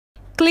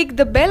Click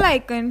the bell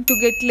icon to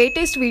get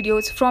latest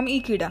videos from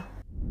Ekeeda.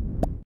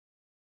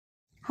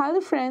 Hello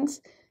friends,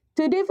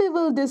 today we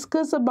will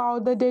discuss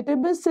about the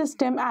database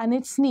system and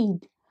its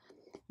need.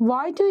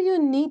 Why do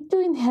you need to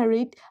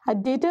inherit a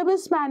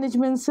database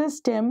management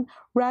system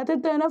rather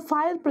than a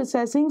file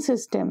processing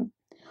system?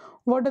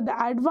 What are the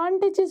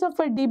advantages of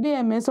a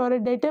DBMS or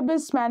a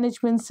database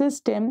management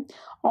system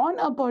on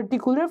a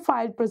particular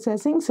file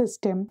processing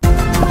system?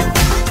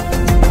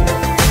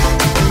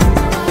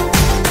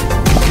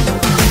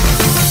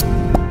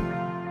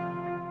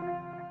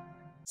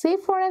 Say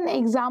for an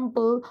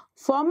example,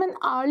 from an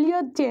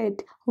earlier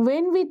date,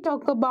 when we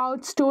talk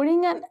about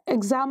storing an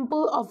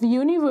example of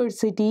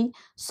university,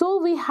 so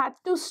we had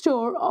to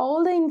store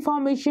all the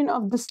information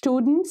of the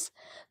students,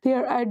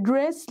 their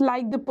address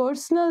like the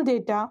personal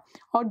data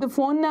or the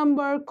phone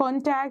number,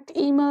 contact,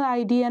 email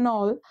ID and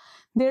all,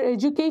 their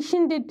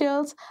education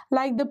details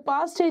like the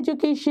past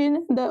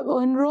education, the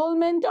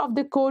enrollment of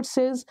the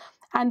courses,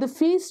 and the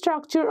fee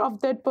structure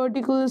of that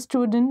particular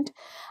student,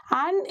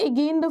 and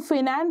again the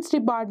finance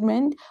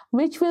department,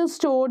 which will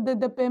store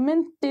the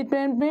payment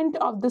department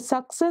of the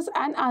success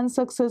and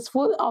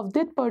unsuccessful of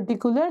that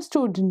particular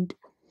student.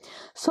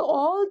 So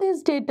all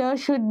this data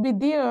should be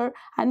there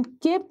and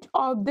kept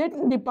of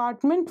that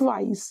department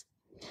wise.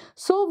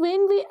 So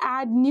when we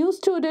add new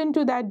student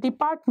to that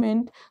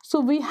department, so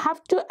we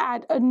have to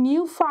add a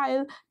new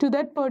file to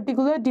that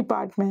particular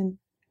department.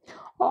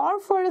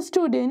 Or for a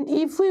student,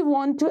 if we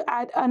want to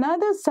add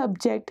another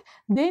subject,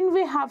 then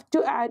we have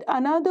to add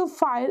another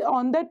file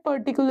on that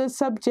particular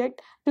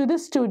subject to the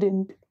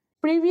student.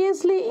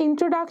 Previously,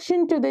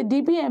 introduction to the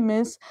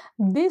DBMS,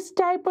 this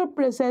type of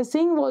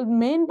processing was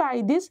meant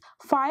by this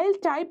file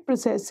type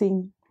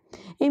processing.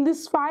 In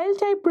this file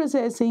type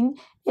processing,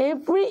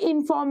 every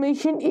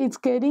information is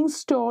getting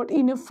stored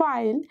in a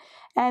file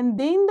and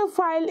then the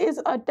file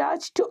is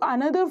attached to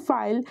another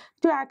file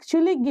to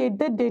actually get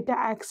the data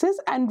access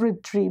and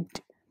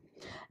retrieved.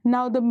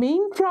 Now, the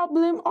main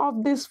problem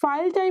of this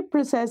file type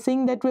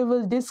processing that we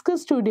will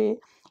discuss today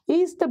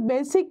is the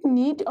basic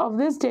need of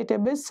this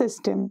database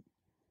system.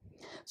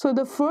 So,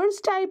 the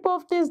first type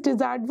of this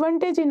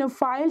disadvantage in a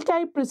file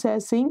type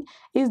processing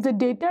is the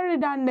data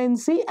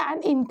redundancy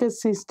and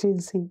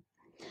inconsistency.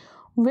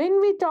 When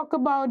we talk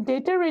about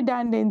data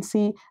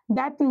redundancy,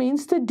 that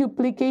means the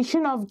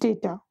duplication of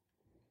data.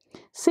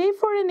 Say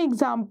for an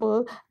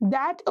example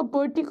that a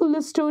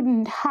particular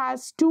student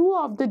has two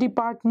of the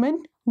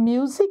department,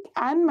 music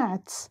and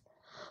maths.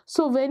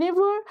 So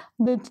whenever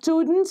the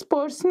student's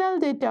personal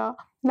data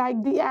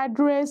like the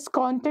address,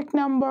 contact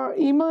number,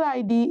 email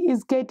ID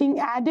is getting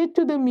added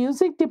to the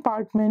music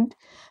department,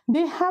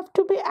 they have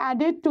to be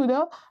added to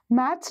the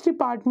maths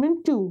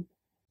department too.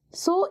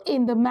 So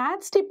in the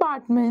maths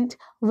department,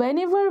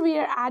 whenever we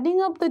are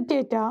adding up the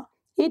data,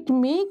 it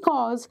may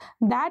cause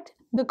that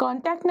the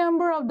contact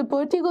number of the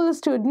particular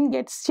student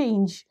gets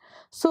changed.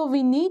 So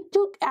we need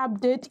to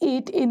update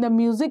it in the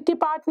music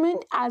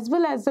department as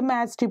well as the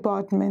maths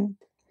department.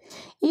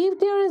 If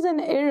there is an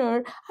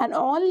error and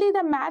only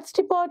the maths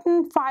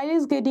department file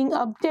is getting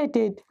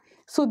updated,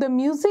 so the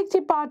music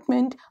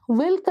department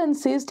will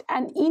consist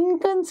an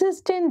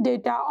inconsistent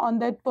data on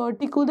that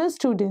particular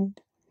student.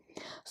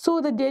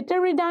 So the data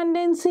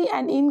redundancy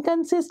and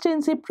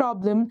inconsistency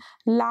problem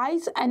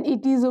lies, and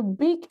it is a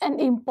big and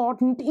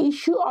important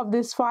issue of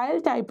this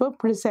file type of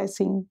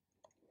processing.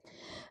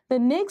 The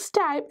next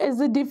type is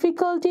the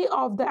difficulty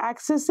of the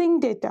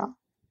accessing data.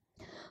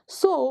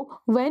 So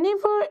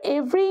whenever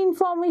every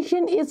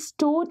information is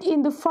stored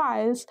in the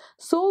files,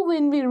 so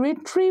when we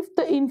retrieve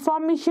the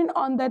information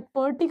on that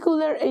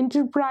particular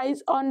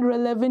enterprise on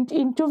relevant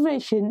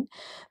information,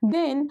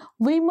 then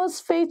we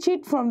must fetch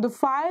it from the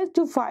file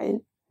to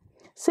file.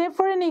 Say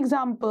for an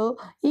example,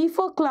 if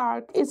a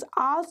clerk is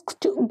asked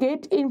to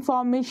get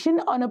information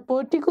on a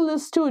particular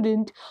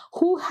student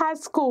who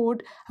has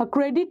scored a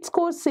credit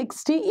score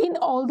 60 in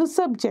all the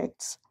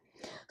subjects.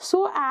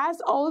 So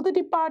as all the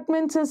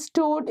departments are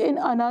stored in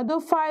another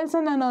files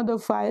and another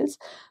files,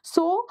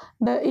 so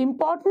the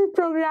important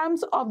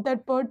programs of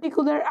that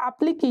particular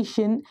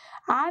application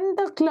and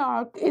the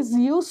clerk is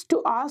used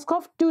to ask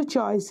of two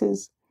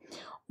choices.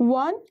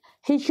 One,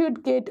 he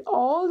should get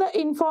all the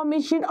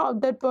information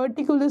of that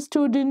particular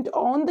student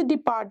on the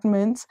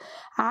departments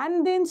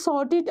and then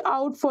sort it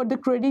out for the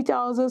credit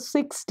hours of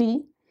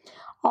 60.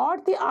 Or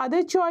the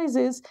other choice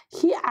is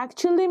he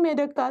actually made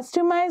a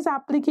customized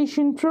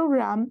application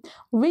program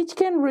which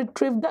can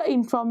retrieve the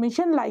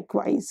information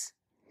likewise.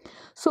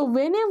 So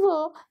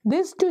whenever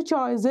these two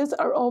choices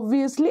are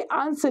obviously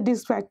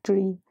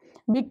unsatisfactory,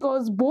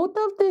 because both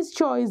of these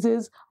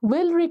choices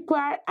will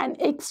require an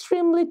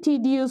extremely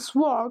tedious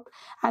work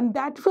and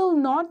that will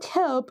not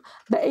help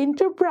the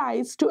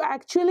enterprise to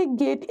actually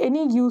get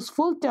any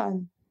useful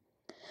done.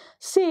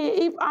 Say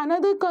if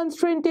another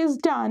constraint is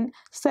done,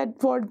 set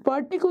for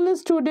particular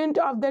student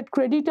of that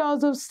credit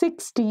hours of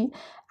 60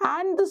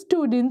 and the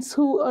students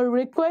who are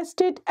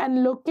requested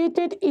and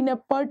located in a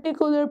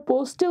particular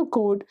postal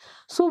code.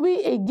 So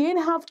we again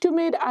have to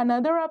make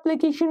another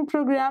application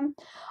program.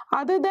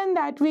 Other than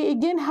that, we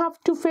again have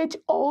to fetch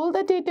all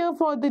the data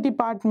for the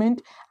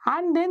department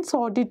and then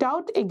sort it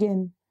out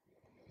again.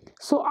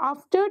 So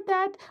after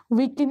that,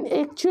 we can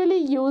actually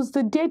use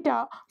the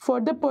data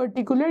for the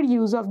particular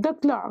use of the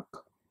clerk.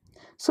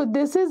 So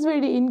this is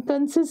very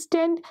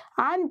inconsistent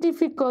and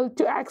difficult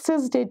to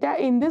access data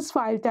in this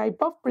file type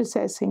of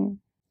processing.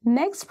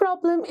 Next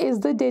problem is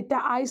the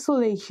data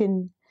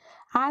isolation.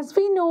 As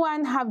we know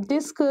and have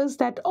discussed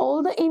that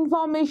all the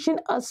information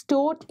are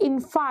stored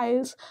in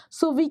files,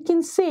 so we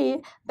can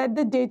say that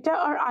the data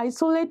are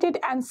isolated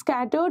and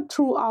scattered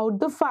throughout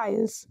the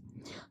files.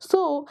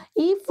 So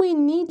if we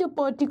need a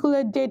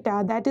particular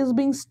data that is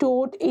being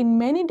stored in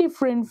many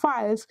different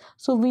files,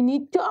 so we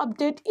need to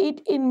update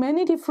it in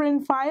many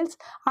different files.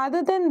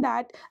 Other than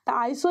that, the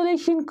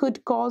isolation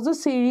could cause a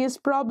serious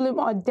problem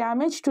or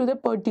damage to the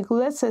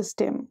particular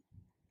system.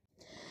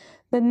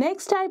 The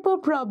next type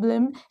of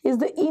problem is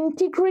the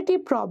integrity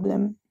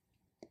problem.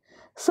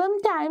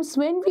 Sometimes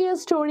when we are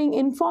storing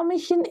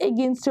information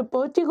against a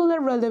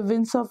particular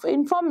relevance of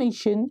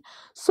information,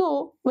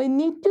 so we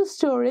need to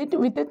store it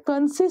with a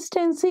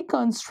consistency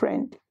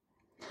constraint.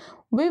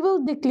 We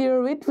will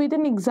declare it with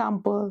an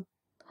example.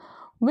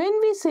 When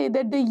we say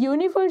that the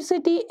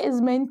university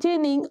is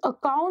maintaining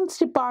accounts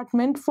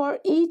department for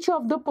each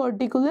of the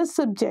particular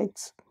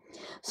subjects,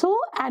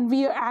 and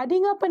we are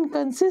adding up a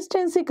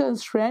consistency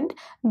constraint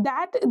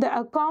that the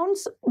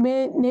accounts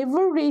may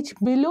never reach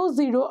below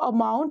zero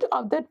amount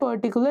of that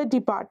particular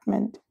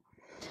department.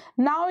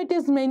 Now it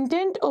is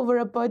maintained over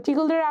a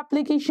particular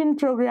application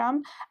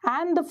program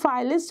and the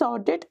file is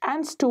sorted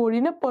and stored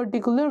in a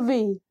particular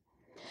way.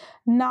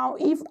 Now,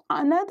 if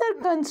another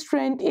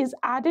constraint is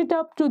added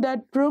up to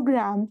that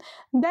program,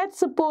 that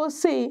suppose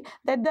say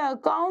that the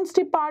accounts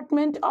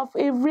department of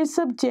every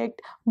subject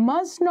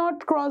must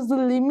not cross the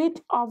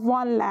limit of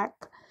 1 lakh,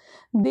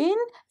 then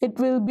it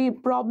will be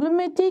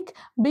problematic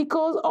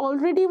because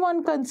already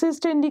one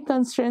consistency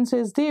constraint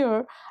is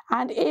there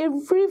and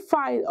every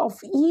file of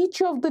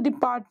each of the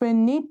department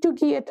need to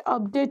get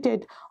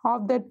updated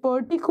of that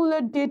particular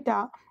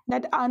data,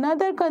 that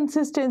another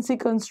consistency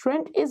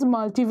constraint is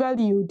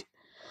multi-valued.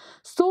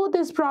 So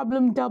this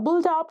problem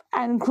doubled up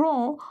and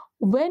grow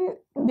when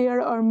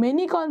there are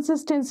many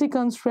consistency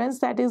constraints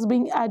that is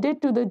being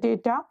added to the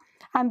data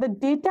and the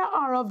data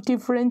are of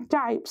different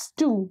types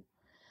too.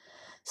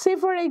 Say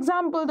for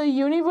example, the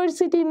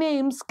university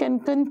names can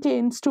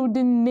contain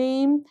student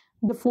name,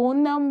 the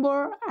phone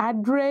number,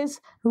 address,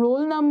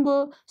 roll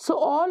number, so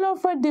all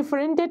of a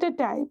different data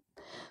type.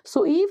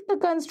 So if the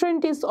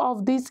constraint is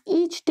of this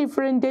each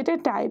different data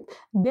type,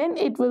 then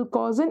it will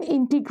cause an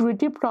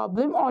integrity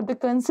problem or the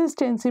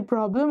consistency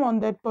problem on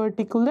that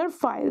particular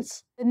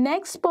files. The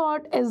next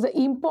part is the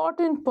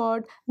important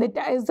part, that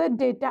is the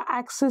data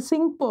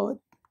accessing part.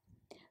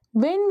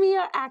 When we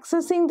are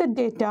accessing the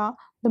data,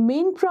 the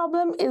main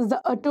problem is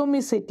the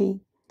atomicity.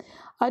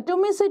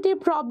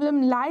 Atomicity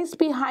problem lies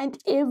behind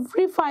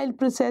every file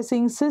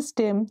processing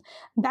system,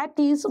 that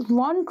is,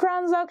 one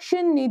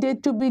transaction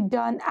needed to be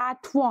done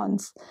at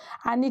once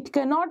and it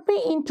cannot be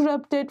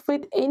interrupted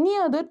with any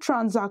other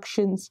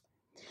transactions.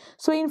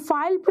 So in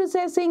file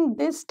processing,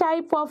 this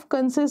type of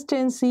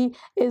consistency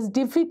is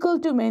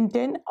difficult to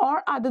maintain,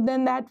 or other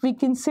than that, we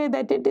can say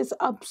that it is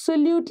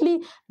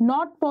absolutely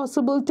not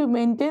possible to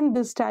maintain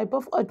this type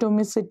of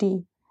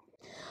atomicity.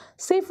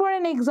 Say for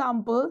an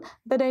example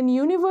that an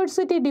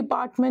university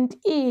department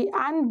A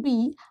and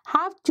B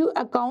have 2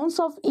 accounts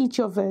of each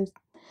of it.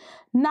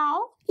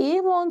 Now A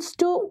wants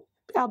to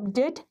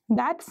update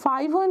that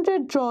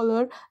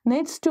 $500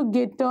 needs to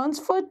get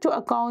transferred to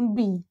account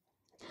B.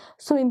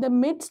 So in the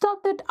midst of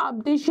that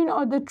updation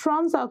or the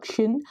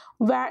transaction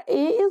where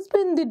A is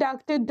been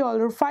deducted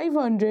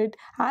 $500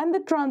 and the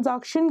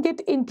transaction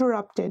get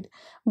interrupted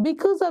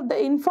because of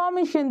the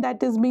information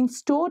that is being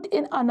stored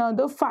in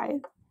another file.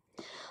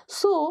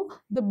 So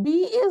the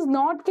B is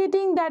not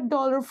getting that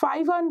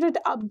 $500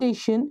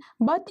 updation,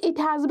 but it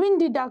has been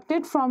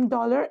deducted from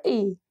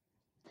 $A.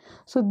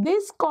 So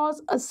this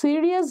caused a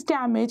serious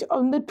damage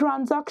on the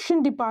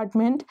transaction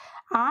department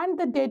and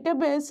the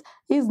database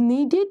is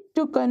needed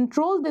to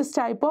control this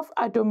type of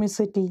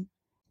atomicity.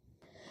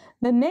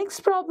 The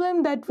next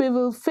problem that we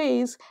will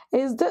face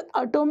is the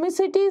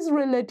atomicities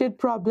related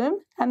problem,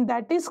 and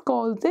that is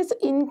called this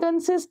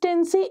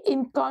inconsistency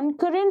in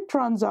concurrent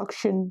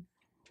transaction.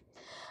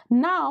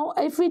 Now,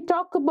 if we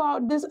talk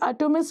about this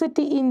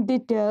atomicity in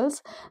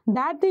details,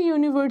 that the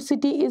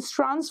university is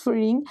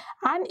transferring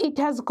and it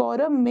has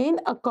got a main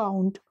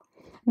account.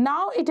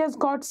 Now, it has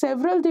got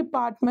several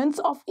departments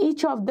of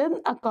each of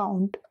them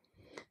account.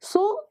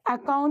 So,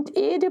 account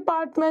A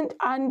department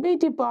and B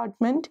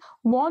department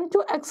want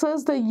to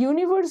access the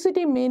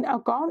university main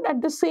account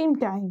at the same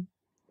time.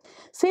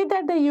 Say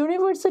that the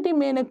university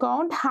main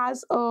account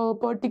has a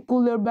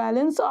particular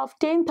balance of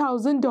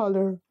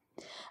 $10,000.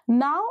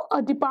 Now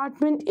a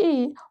department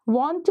A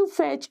want to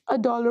fetch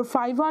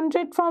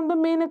 $500 from the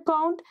main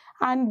account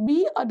and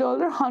B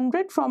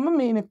 $100 from a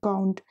main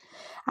account,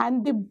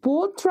 and they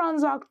both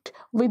transact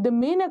with the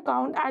main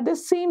account at the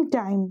same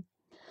time.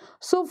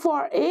 So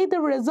for A, the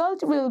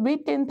result will be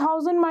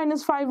 10,000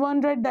 minus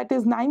 500, that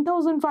is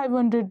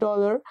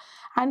 $9,500,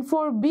 and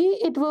for B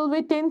it will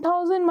be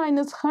 10,000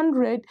 minus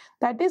 100,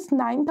 that is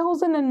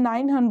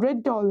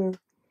 $9,900.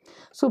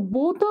 So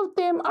both of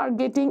them are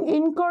getting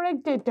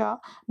incorrect data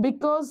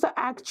because the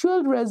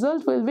actual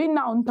result will be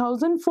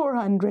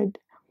 9,400,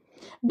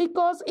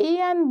 because A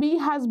and B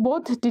has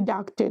both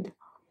deducted.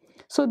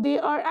 So they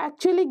are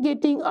actually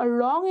getting a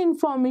wrong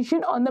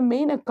information on the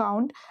main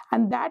account,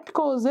 and that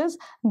causes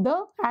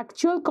the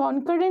actual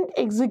concurrent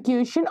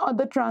execution or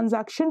the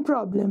transaction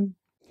problem.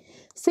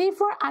 Say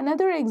for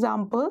another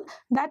example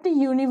that a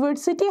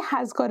university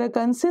has got a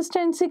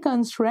consistency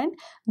constraint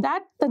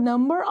that the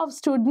number of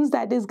students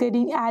that is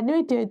getting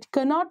admitted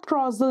cannot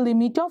cross the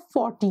limit of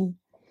 40.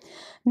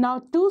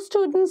 Now two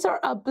students are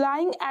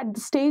applying at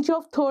the stage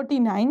of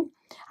 39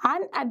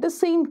 and at the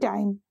same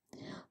time.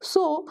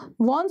 So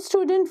one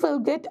student will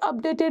get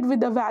updated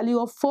with a value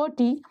of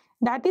 40,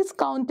 that is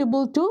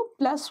countable to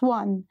plus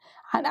 1,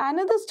 and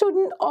another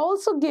student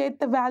also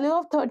get the value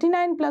of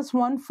 39 plus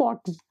 1,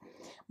 40.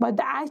 But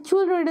the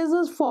actual reduce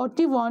is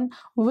 41,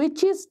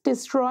 which is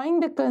destroying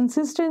the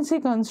consistency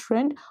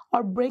constraint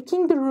or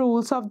breaking the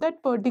rules of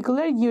that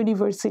particular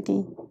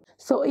university.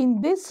 So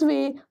in this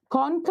way,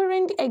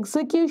 concurrent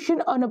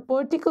execution on a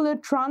particular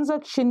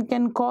transaction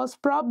can cause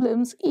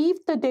problems if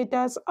the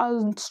data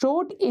are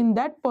stored in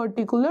that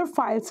particular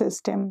file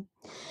system.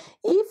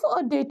 If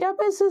a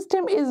database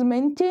system is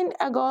maintained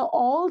about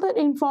all the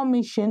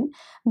information,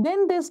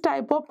 then this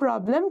type of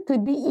problem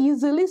could be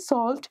easily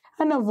solved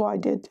and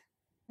avoided.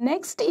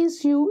 Next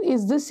issue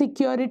is the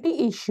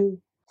security issue.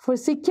 For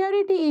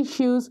security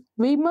issues,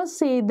 we must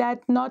say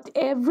that not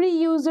every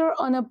user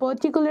on a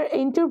particular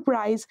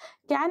enterprise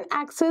can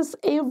access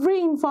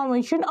every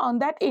information on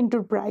that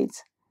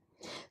enterprise.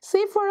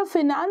 Say for a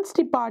finance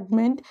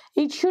department,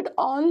 it should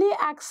only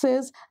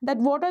access that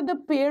what are the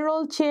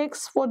payroll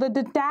checks, what are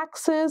the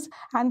taxes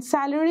and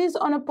salaries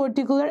on a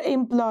particular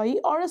employee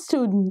or a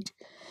student.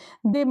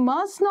 They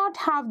must not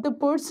have the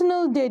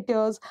personal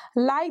data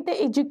like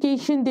the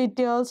education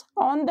details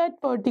on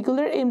that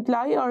particular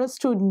employee or a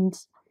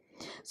student.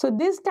 So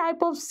this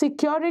type of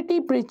security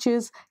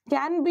breaches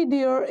can be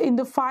there in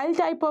the file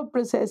type of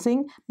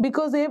processing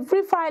because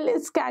every file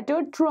is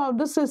scattered throughout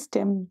the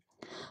system.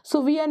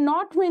 So we are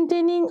not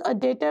maintaining a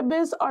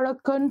database or a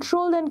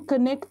controlled and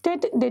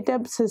connected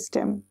data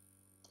system.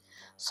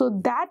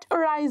 So that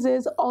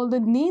arises all the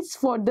needs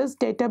for this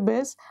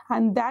database,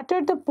 and that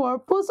are the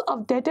purpose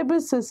of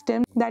database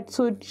system that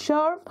should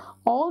serve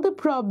all the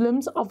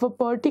problems of a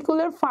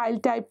particular file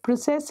type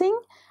processing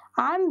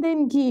and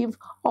then give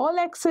all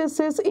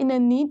accesses in a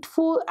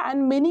needful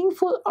and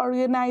meaningful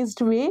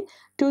organized way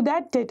to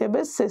that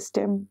database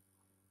system.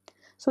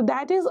 So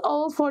that is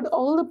all for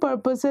all the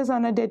purposes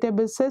on a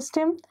database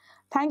system.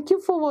 Thank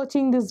you for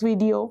watching this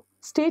video.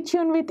 Stay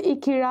tuned with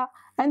Ekeeda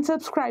and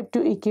subscribe to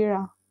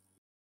Ekeeda.